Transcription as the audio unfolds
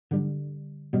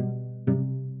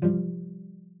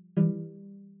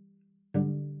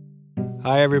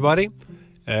Hi, everybody.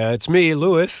 It's me,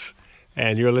 Louis,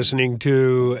 and you're listening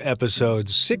to episode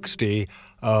 60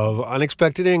 of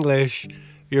Unexpected English,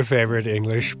 your favorite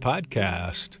English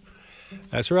podcast.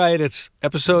 That's right, it's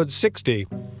episode 60,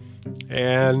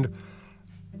 and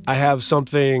I have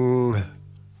something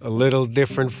a little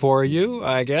different for you,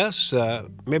 I guess.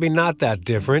 Maybe not that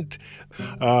different,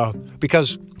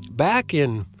 because back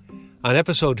on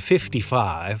episode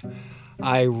 55,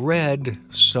 I read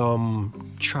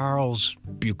some Charles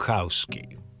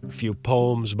Bukowski, a few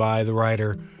poems by the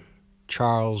writer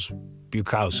Charles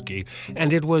Bukowski,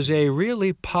 and it was a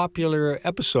really popular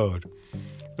episode.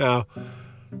 Now,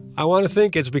 I want to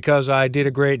think it's because I did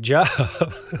a great job.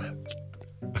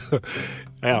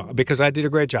 Yeah, because I did a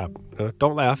great job.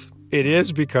 Don't laugh. It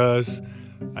is because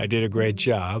I did a great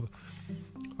job,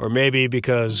 or maybe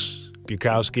because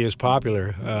Bukowski is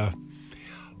popular.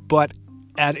 But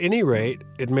at any rate,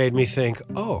 it made me think,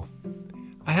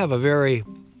 I have a very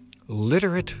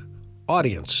literate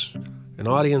audience, an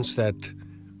audience that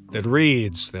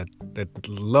reads, that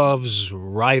loves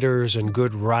writers and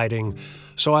good writing.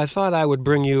 So I thought I would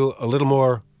bring you a little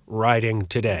more writing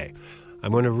today.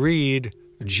 I'm going to read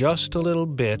just a little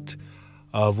bit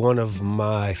of one of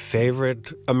my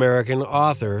favorite American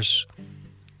authors,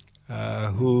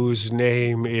 whose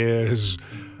name is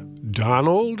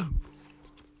Donald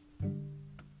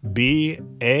Barthelme.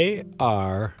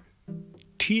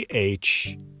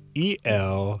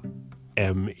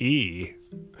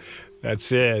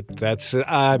 That's it.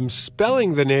 I'm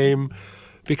spelling the name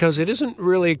because it isn't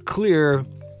really clear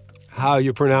how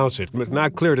you pronounce it. It's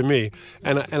not clear to me.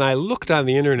 And I looked on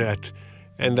the internet,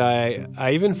 and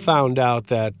I even found out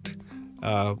that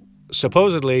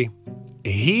supposedly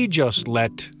he just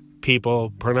let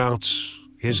people pronounce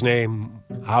his name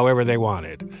however they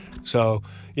wanted. So,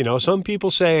 some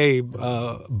people say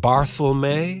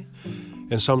Barthelme,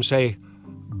 and some say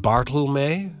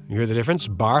Barthelme. You hear the difference?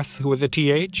 Barth with a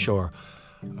TH, or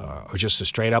just a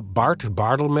straight up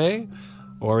Barthelme,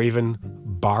 or even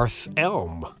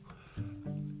Barthelme.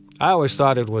 I always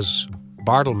thought it was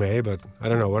Barthelme, but I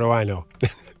don't know. What do I know?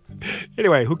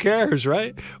 Anyway, who cares,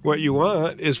 right? What you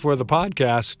want is for the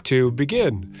podcast to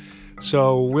begin.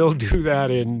 So we'll do that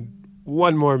in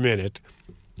one more minute.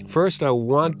 First, I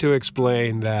want to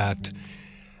explain that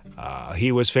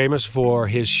he was famous for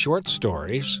his short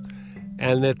stories,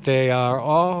 and that they are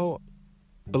all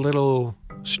a little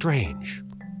strange,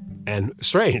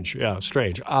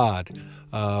 odd.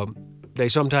 They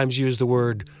sometimes use the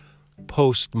word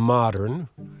postmodern,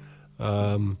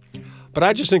 but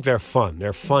I just think they're fun.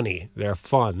 They're funny. They're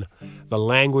fun. The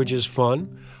language is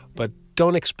fun, but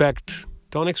don't expect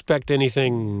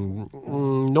anything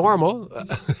normal,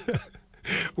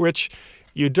 which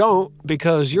you don't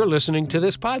because you're listening to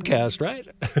this podcast, right?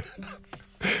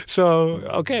 So,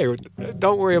 okay,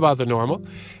 don't worry about the normal.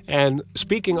 And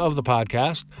speaking of the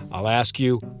podcast, I'll ask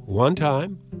you one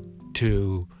time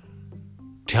to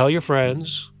tell your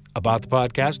friends about the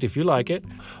podcast if you like it,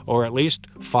 or at least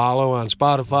follow on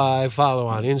Spotify, follow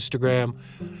on Instagram,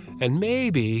 and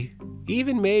maybe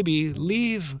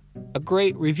leave a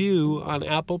great review on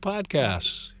Apple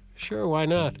Podcasts. Sure, why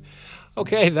not?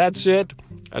 Okay, that's it.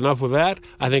 Enough with that.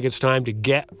 I think it's time to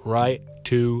get right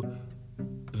to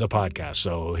the podcast.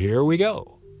 So here we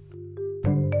go.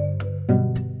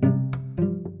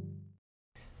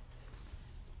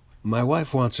 My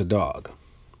wife wants a dog.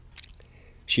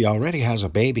 She already has a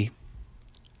baby.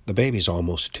 The baby's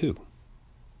almost 2.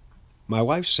 My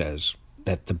wife says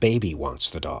that the baby wants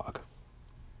the dog.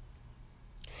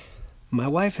 My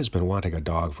wife has been wanting a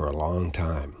dog for a long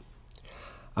time.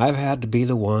 I've had to be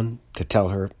the one to tell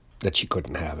her that she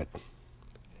couldn't have it.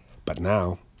 But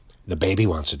now, the baby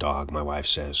wants a dog, my wife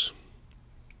says.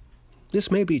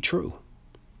 This may be true.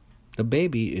 The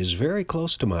baby is very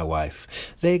close to my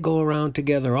wife. They go around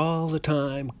together all the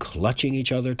time, clutching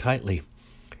each other tightly.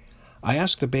 I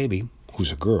ask the baby,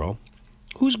 who's a girl,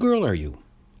 "Whose girl are you?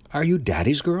 Are you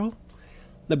Daddy's girl?"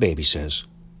 The baby says,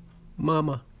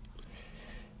 "Mama."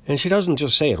 And she doesn't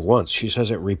just say it once, she says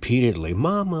it repeatedly,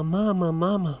 "Mama, Mama,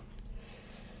 Mama."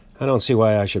 I don't see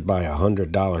why I should buy a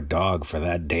 $100 dog for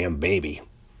that damn baby.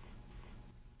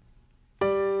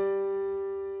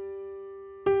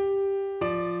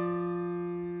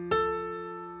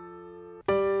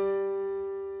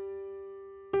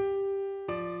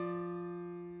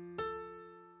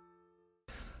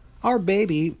 Our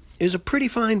baby is a pretty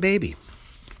fine baby.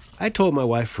 I told my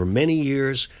wife for many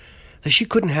years that she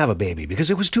couldn't have a baby because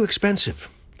it was too expensive.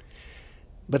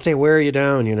 But they wear you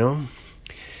down,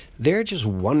 They're just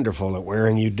wonderful at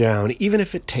wearing you down, even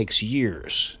if it takes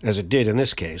years, as it did in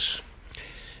this case.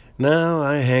 Now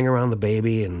I hang around the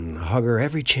baby and hug her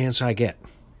every chance I get.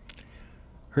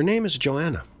 Her name is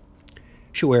Joanna.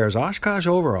 She wears Oshkosh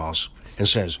overalls and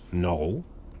says no,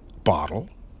 bottle,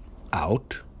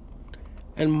 out,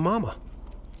 and mama.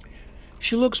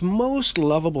 She looks most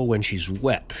lovable when she's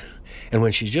wet and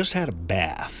when she's just had a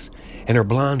bath and her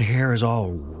blonde hair is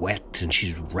all wet and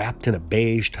she's wrapped in a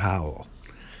beige towel.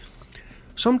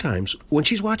 Sometimes, when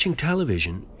she's watching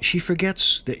television, she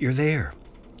forgets that you're there.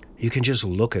 You can just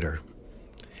look at her.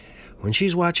 When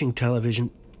she's watching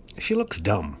television, she looks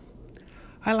dumb.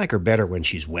 I like her better when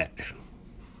she's wet.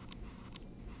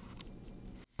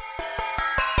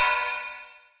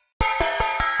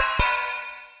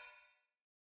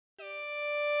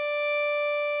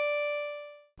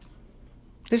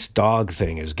 This dog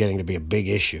thing is getting to be a big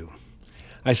issue.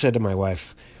 I said to my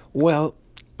wife, well,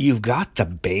 you've got the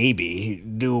baby.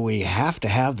 Do we have to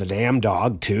have the damn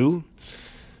dog too?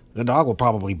 The dog will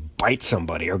probably bite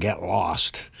somebody or get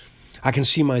lost. I can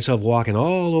see myself walking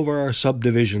all over our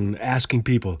subdivision asking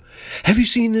people, have you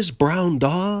seen this brown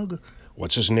dog?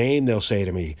 What's his name? They'll say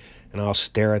to me. And I'll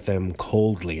stare at them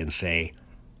coldly and say,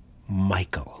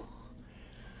 Michael.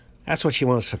 That's what she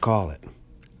wants to call it.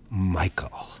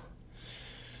 Michael.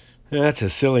 That's a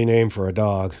silly name for a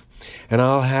dog. And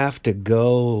I'll have to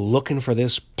go looking for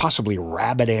this possibly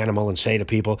rabid animal and say to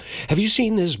people, have you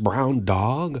seen this brown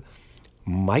dog?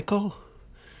 Michael?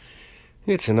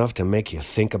 It's enough to make you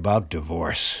think about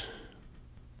divorce.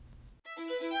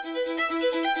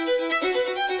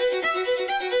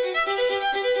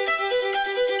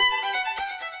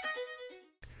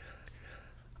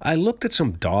 I looked at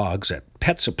some dogs at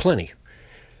Pets A Plenty,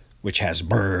 which has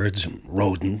birds and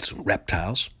rodents and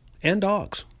reptiles and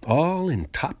dogs, all in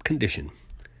top condition.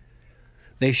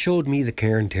 They showed me the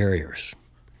Cairn Terriers.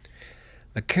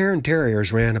 The Cairn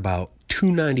Terriers ran about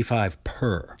 $2.95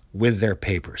 per with their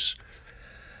papers.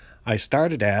 I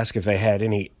started to ask if they had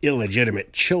any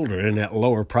illegitimate children at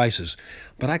lower prices,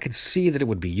 but I could see that it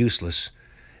would be useless,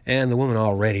 and the woman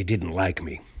already didn't like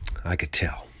me. I could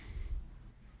tell.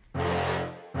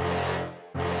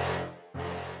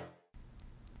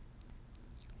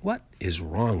 What is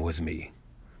wrong with me?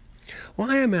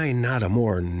 Why am I not a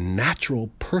more natural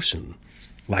person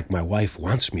like my wife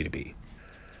wants me to be?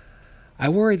 I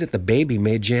worry that the baby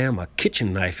may jam a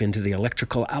kitchen knife into the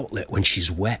electrical outlet when she's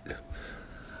wet.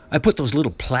 I put those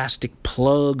little plastic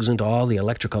plugs into all the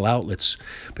electrical outlets,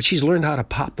 but she's learned how to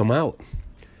pop them out.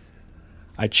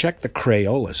 I checked the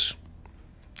Crayolas.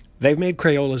 They've made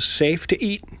Crayolas safe to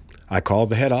eat. I called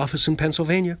the head office in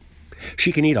Pennsylvania.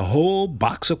 She can eat a whole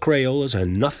box of Crayolas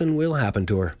and nothing will happen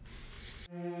to her.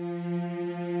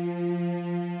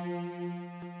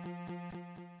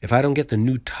 If I don't get the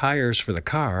new tires for the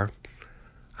car,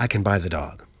 I can buy the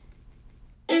dog.